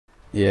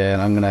Yeah,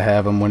 and I'm gonna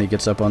have him when he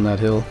gets up on that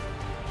hill.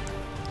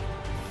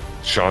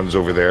 Sean's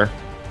over there.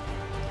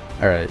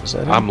 Alright, is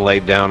that him? I'm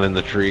laid down in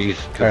the trees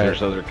because All right.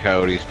 there's other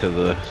coyotes to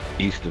the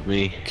east of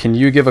me. Can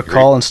you give a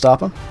call and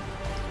stop him?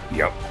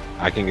 Yep.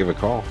 I can give a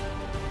call.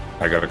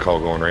 I got a call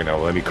going right now.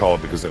 Let me call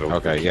it because it'll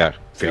Okay, yeah.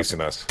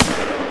 facing us.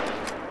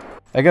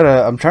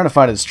 I'm trying to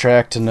find its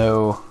track to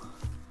know,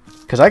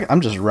 because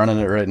I'm just running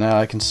it right now.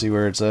 I can see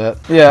where it's at.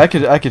 Yeah, I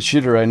could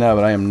shoot it right now,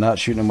 but I am not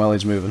shooting him while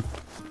he's moving.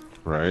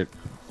 Right.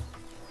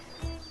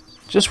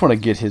 Just want to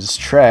get his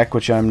track,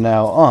 which I'm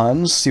now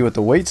on, see what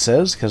the weight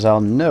says, because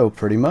I'll know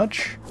pretty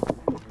much.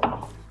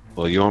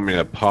 Well, you want me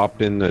to pop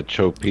in the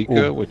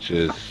Chopika, Ooh. which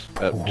is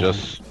up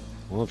just,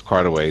 well, it's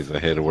quite a ways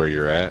ahead of where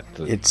you're at.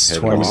 to It's head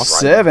off.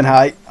 27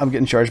 high. I'm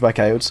getting charged by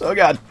coyotes. Oh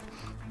god.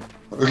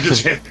 Look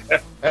at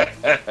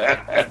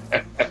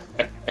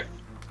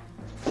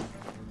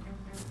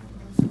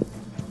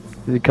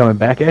Is he coming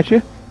back at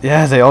you?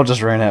 Yeah, they all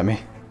just ran at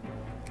me.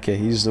 Okay,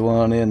 he's the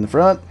one in the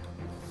front.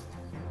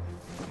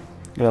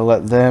 Gotta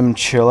let them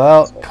chill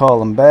out,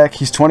 call him back.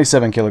 He's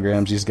 27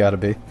 kilograms, he's gotta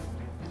be.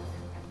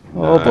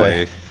 Oh boy.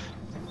 Nice.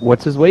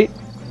 What's his weight?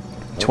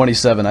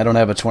 27. I don't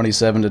have a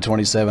 27 to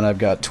 27. I've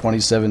got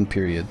 27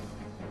 period.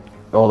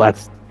 Oh,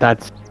 that's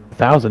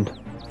 1,000.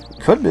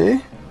 Could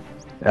be.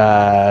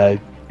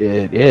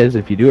 It is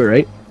if you do it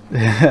right.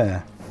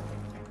 Yeah.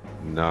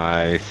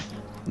 Nice.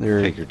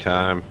 Take your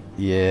time.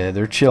 Yeah,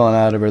 they're chilling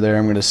out over there.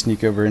 I'm gonna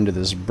sneak over into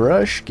this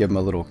brush, give them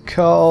a little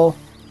call.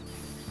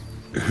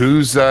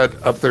 Who's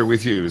up there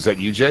with you? Is that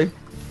you, Jay?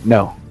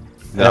 No.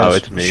 No,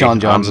 it's me. Sean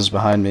Johns is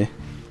behind me.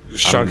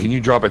 Sean, can you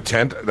drop a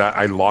tent? That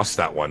I lost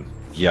that one.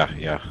 Yeah,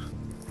 yeah.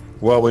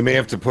 Well, we may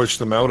have to push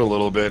them out a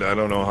little bit. I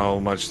don't know how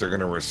much they're going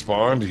to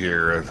respond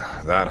here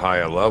at that high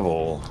a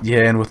level. Yeah,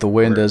 and with the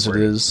wind as it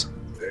is.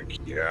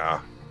 Yeah.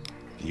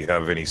 Do you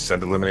have any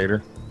scent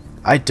eliminator?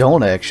 I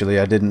don't actually.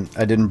 I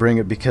didn't bring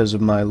it because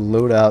of my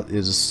loadout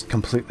is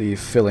completely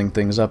filling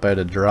things up. I had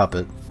to drop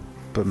it.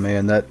 But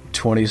man, that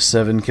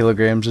 27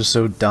 kilograms is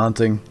so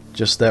daunting.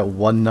 Just that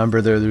one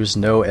number there, there's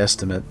no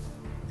estimate.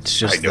 It's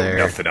just I know there.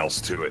 nothing else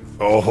to it.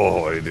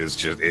 Oh, it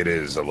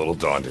is a little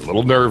daunting, a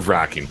little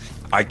nerve-wracking.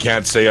 I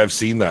can't say I've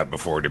seen that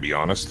before, to be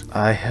honest.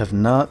 I have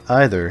not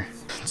either.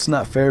 It's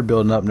not fair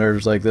building up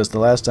nerves like this. The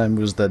last time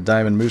was that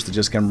diamond moose that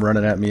just came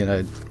running at me and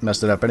I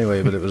messed it up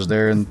anyway, but it was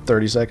there in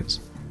 30 seconds.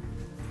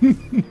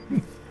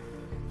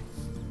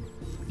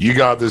 You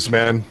got this,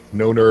 man.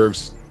 No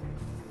nerves.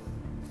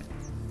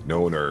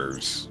 No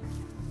nerves.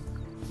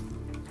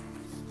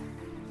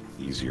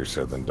 Easier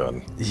said than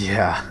done.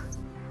 Yeah.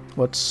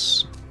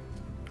 There's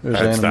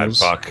That's animals.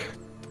 that buck.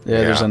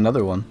 Yeah, there's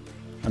another one.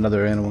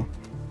 Another animal.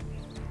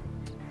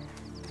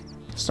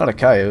 It's not a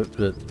coyote,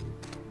 but...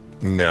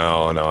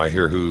 No, I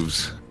hear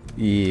hooves.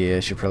 Yeah, I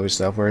should probably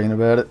stop worrying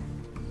about it.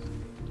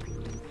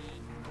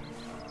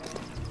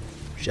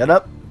 Shut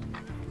up.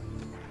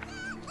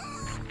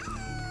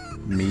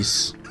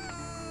 Meese.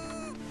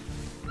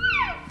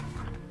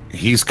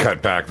 He's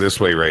cut back this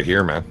way right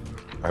here, man.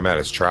 I'm at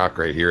his track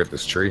right here at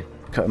this tree.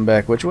 Cutting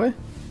back which way?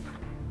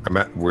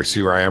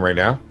 See where I am right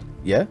now?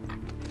 Yeah?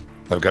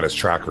 I've got his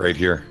track right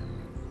here.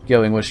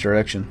 Going which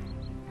direction?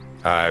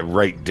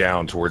 Right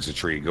down towards the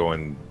tree,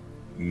 going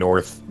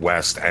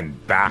northwest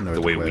and back the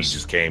way we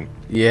just came.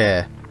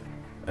 Yeah.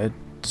 I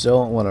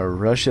don't want to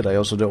rush it. I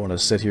also don't want to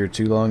sit here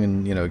too long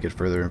and, get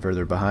further and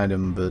further behind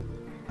him, but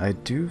I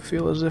do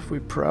feel as if we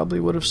probably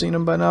would have seen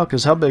him by now,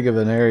 because how big of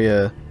an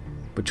area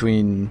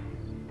between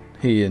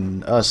he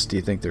and us do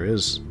you think there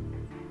is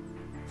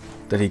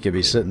that he could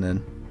be sitting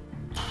in?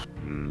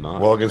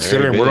 Well,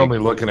 considering we're only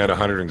looking at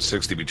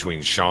 160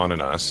 between Sean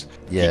and us,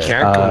 yeah. He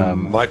can't go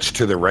much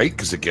to the right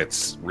because it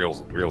gets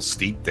real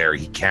steep there.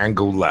 He can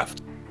go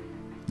left.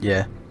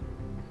 Yeah.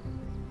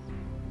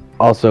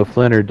 Also,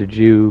 Flinter, did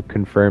you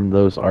confirm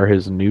those are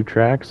his new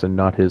tracks and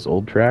not his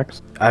old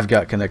tracks? I've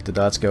got connect the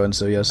dots going,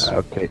 so yes.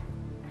 Okay,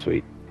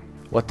 sweet.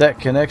 What that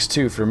connects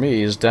to for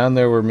me is down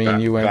there where me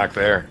and you went. Back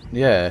there.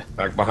 Yeah.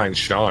 Back behind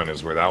Sean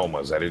is where that one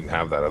was. I didn't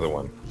have that other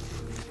one.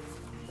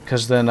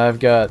 Because then I've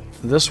got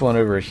this one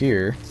over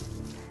here,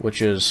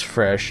 which is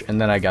fresh, and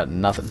then I got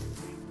nothing.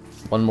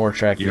 One more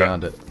track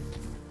beyond it.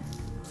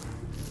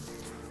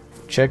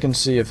 Check and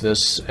see if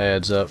this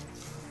adds up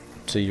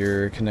to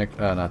your connect.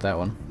 Not that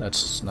one.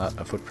 That's not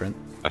a footprint.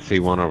 I see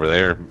one over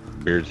there.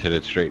 Beard's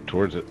headed straight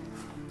towards it.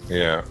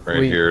 Yeah,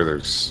 here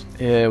there's...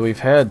 Yeah, we've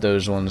had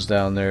those ones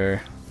down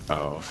there.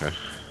 Oh, okay.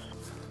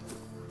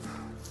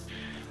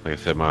 Like I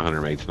said, my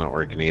hunter mate's not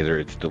working either.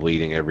 It's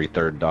deleting every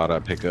third dot I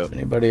pick up.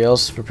 Anybody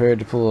else prepared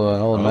to pull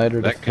an all-nighter?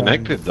 That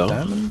connected, though.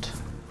 Diamond?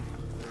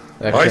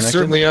 I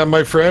certainly am,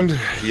 my friend.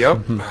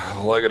 Yep.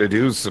 All I gotta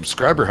do is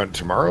subscriber hunt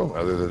tomorrow.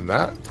 Other than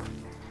that,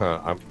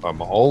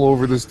 I'm all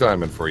over this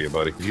diamond for you,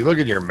 buddy. If you look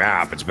at your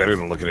map, it's better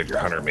than looking at your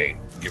hunter mate.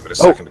 Give it a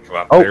second to come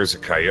up. There's a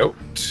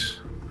coyote.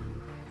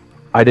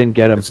 I didn't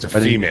get him. It's a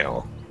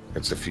female.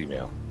 It's a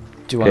female.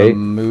 Do you want to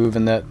move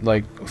in that,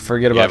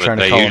 forget about trying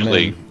to call him in?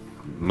 They usually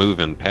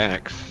move in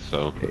packs,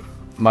 so...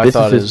 My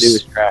thought is his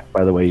newest track,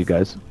 by the way, you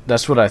guys.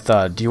 That's what I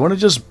thought. Do you want to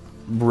just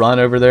run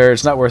over there?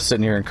 It's not worth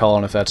sitting here and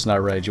calling if that's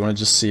not right. Do you want to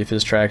just see if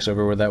his track's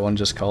over where that one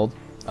just called?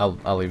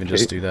 I'll even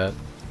just do that.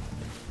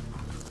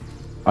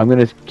 I'm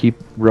gonna keep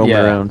roaming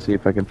around, see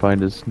if I can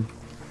find his...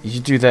 You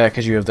do that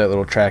because you have that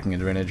little tracking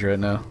advantage right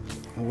now.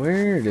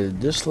 Where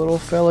did this little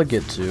fella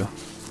get to?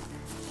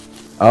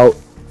 Oh,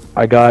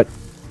 I got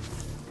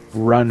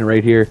run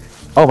right here.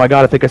 Oh my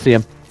god, I think I see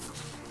him.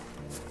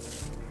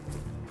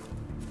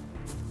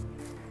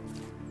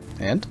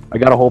 And? I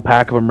got a whole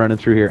pack of them running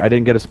through here. I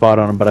didn't get a spot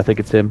on him, but I think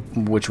it's him.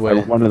 Which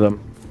way? One of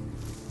them.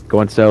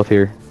 Going south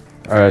here.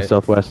 Alright.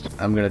 Southwest.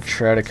 I'm gonna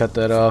try to cut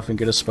that off and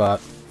get a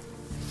spot.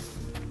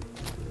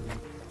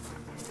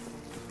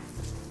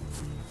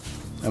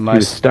 He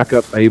was stuck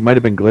up. He might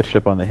have been glitched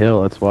up on the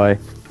hill. That's why.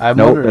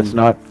 Nope, that's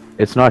not.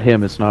 It's not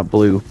him. It's not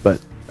blue. But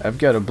I've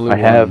got a blue I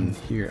have one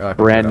here. Oh,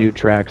 brand new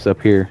tracks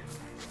up here.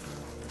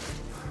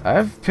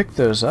 I've picked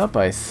those up,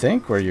 I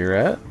think, where you're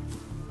at.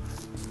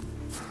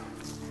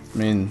 I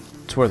mean,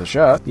 it's worth a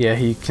shot. Yeah,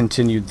 he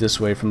continued this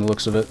way from the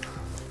looks of it.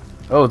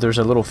 Oh, there's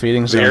a little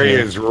feeding zone. There he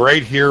is,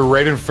 right here,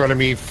 right in front of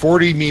me,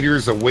 40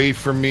 meters away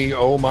from me.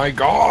 Oh my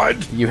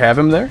god! You have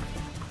him there?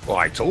 Well,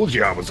 I told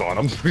you I was on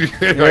him.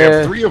 I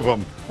have 3 of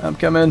them. I'm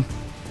coming.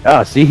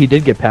 Ah, see, he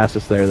did get past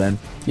us there then.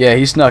 Yeah,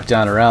 he snuck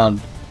down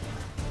around.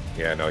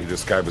 Yeah, no,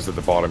 this guy was at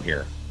the bottom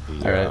here.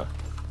 Alright.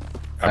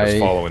 I was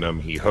following him.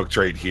 He hooked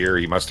right here.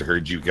 He must have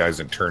heard you guys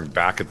and turned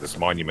back at this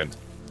monument.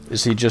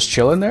 Is he just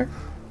chilling there?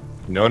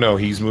 No,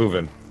 he's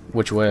moving.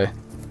 Which way?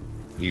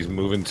 He's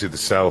moving to the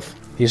south.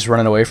 He's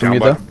running away from you,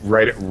 though?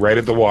 Right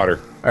at the water.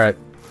 Alright,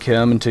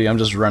 coming to you. I'm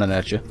just running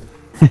at you.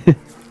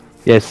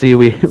 Yeah, see,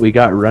 we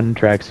got run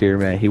tracks here,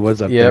 man. He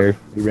was up there.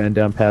 We ran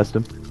down past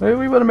him.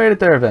 We would have made it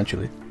there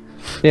eventually.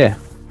 Yeah.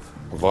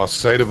 I've lost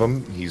sight of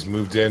him. He's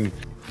moved in.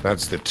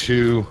 That's the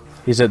 2.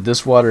 He's at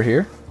this water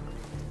here?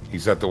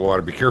 He's at the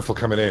water. Be careful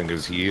coming in,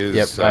 because he is...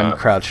 Yep, I'm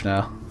crouched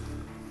now.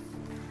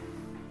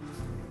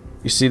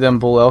 You see them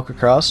bull elk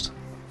across?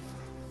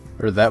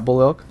 Or that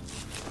bull elk?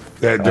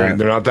 They're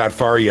not that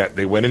far yet.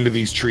 They went into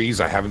these trees.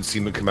 I haven't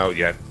seen them come out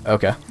yet.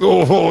 Okay.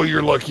 Oh,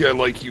 you're lucky I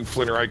like you,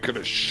 Flinter. I could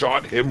have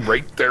shot him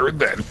right there and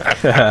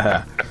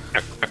then.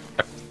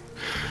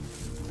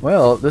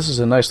 Well, this is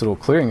a nice little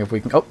clearing if we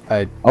can...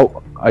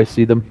 Oh, I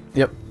see them.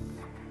 Yep.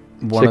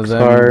 One of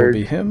them will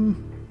be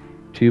him.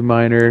 2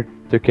 minor.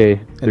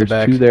 Okay, there's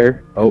 2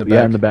 there. Oh,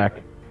 yeah, in the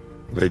back.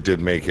 They did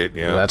make it,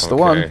 yeah. That's the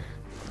one.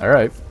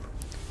 Alright.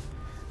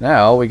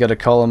 Now, we gotta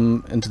call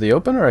him into the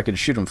open, or I could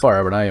shoot him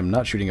far, but I am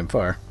not shooting him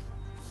far.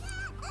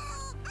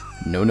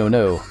 No, no,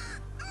 no.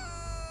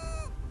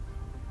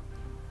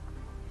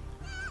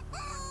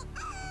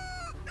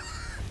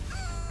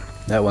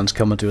 That one's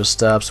coming to a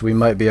stop, so we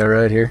might be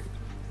alright here.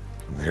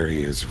 There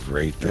he is,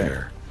 right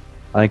there.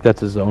 I think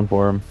that's a zone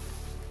for him.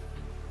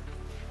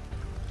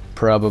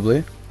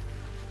 Probably.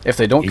 If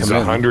they don't come in. He's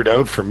 100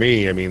 out for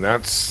me. I mean,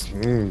 that's...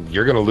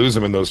 you're going to lose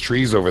him in those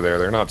trees over there.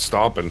 They're not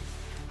stopping.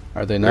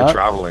 Are they not? They're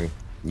traveling.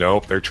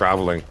 Nope, they're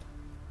traveling.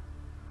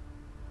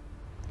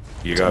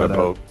 You got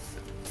about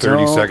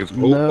 30 seconds.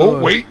 Oh,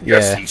 wait.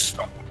 Yes, he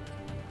stopped.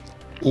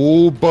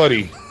 Oh,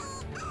 buddy.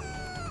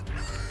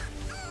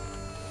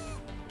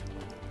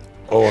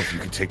 Oh, if you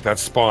could take that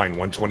spine,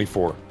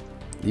 124.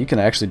 You can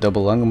actually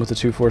double lung him with the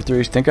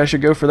 243. Think I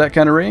should go for that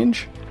kind of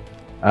range?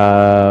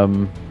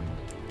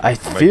 I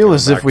feel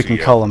as if we can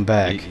call him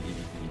back.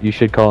 You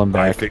should call him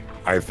back.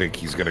 I think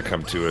he's going to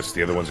come to us.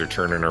 The other ones are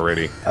turning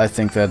already. I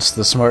think that's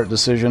the smart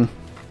decision.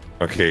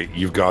 Okay,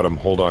 you've got him.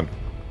 Hold on.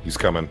 He's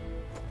coming.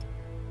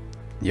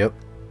 Yep.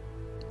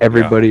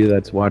 Everybody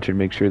that's watching,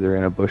 make sure they're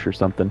in a bush or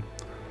something.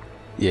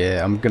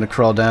 Yeah, I'm going to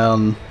crawl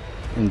down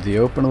into the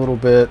open a little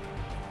bit.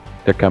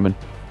 They're coming.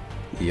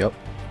 Yep.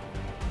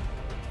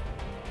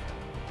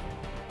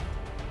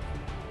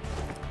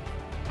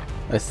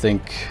 I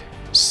think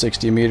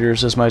 60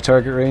 meters is my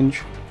target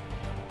range.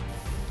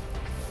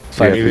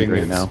 5 feet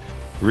right now.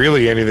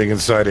 Really, anything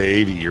inside of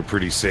 80, you're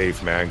pretty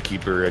safe, man.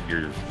 Keep her at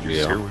your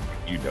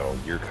you know,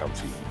 you're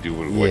comfy. You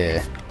do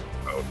what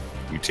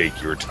you take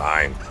your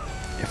time.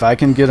 If I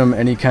can get them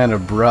any kind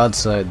of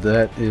broadside,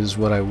 that is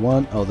what I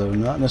want, although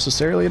not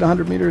necessarily at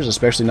 100 meters,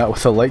 especially not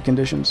with the light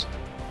conditions.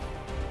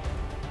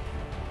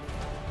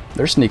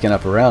 They're sneaking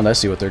up around. I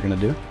see what they're going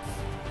to do.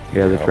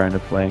 Yeah, they're trying to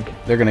flank.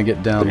 They're going to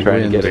get down the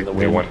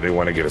wind. They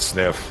want to get a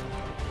sniff.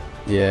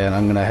 Yeah, and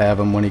I'm going to have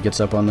him when he gets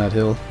up on that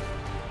hill.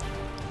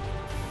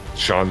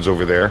 Sean's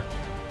over there.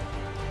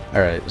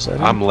 Alright, is that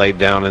him? I'm laid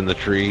down in the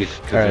trees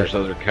because there's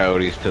other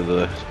coyotes to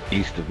the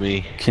east of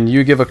me. Can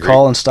you give a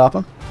call and stop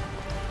him?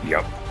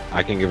 Yep.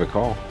 I can give a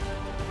call.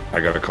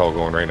 I got a call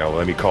going right now.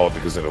 Let me call it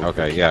because it'll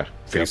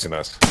facing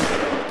us.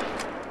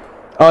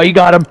 Oh, you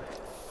got him.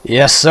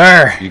 Yes,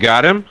 sir. You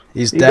got him?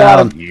 He's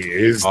down. He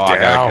is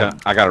down.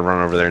 I got to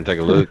run over there and take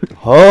a look.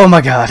 Oh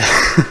my god.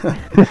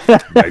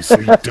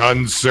 Nicely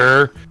done,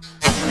 sir.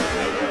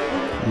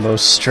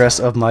 Most stress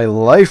of my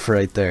life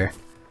right there.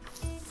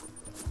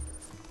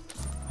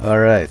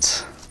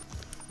 Alright.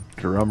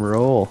 Drum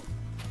roll.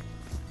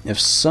 If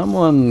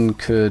someone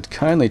could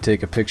kindly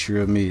take a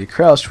picture of me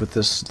crouched with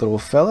this little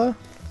fella.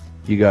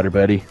 You got her,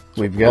 buddy.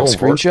 We've got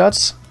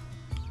screenshots.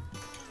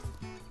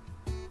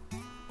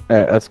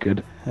 That's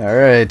good. All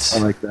right. I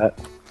like that.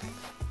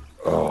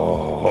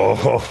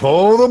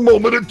 Oh, the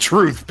moment of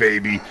truth,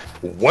 baby.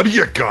 What do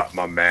you got,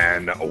 my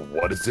man?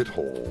 What does it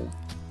hold?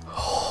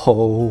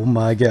 Oh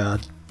my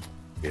God.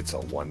 It's a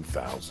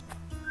 1,000.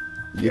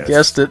 You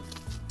guessed it.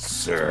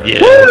 Sir.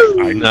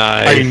 Yeah,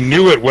 nice. I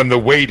knew it when the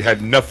weight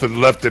had nothing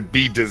left to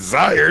be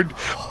desired.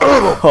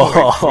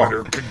 Oh,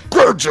 Flinter,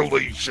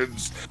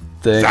 congratulations.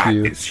 Thank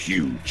you. That is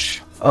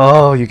huge.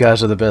 Oh, you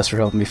guys are the best for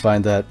helping me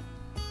find that.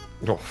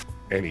 Oh,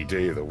 any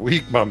day of the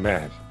week, my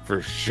man.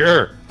 For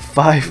sure.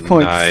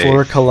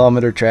 5.4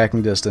 kilometer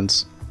tracking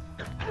distance.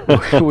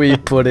 We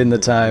put in the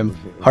time.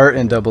 Heart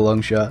and double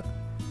lung shot.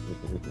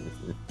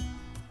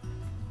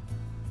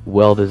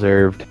 Well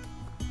deserved.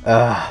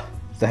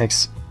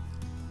 Thanks.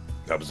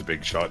 That was a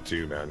big shot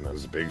too, man. That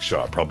was a big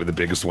shot. Probably the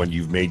biggest one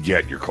you've made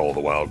yet in your Call of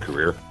the Wild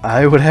career.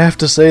 I would have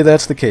to say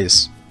that's the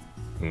case.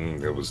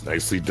 It was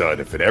nicely done.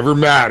 If it ever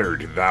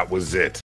mattered, that was it.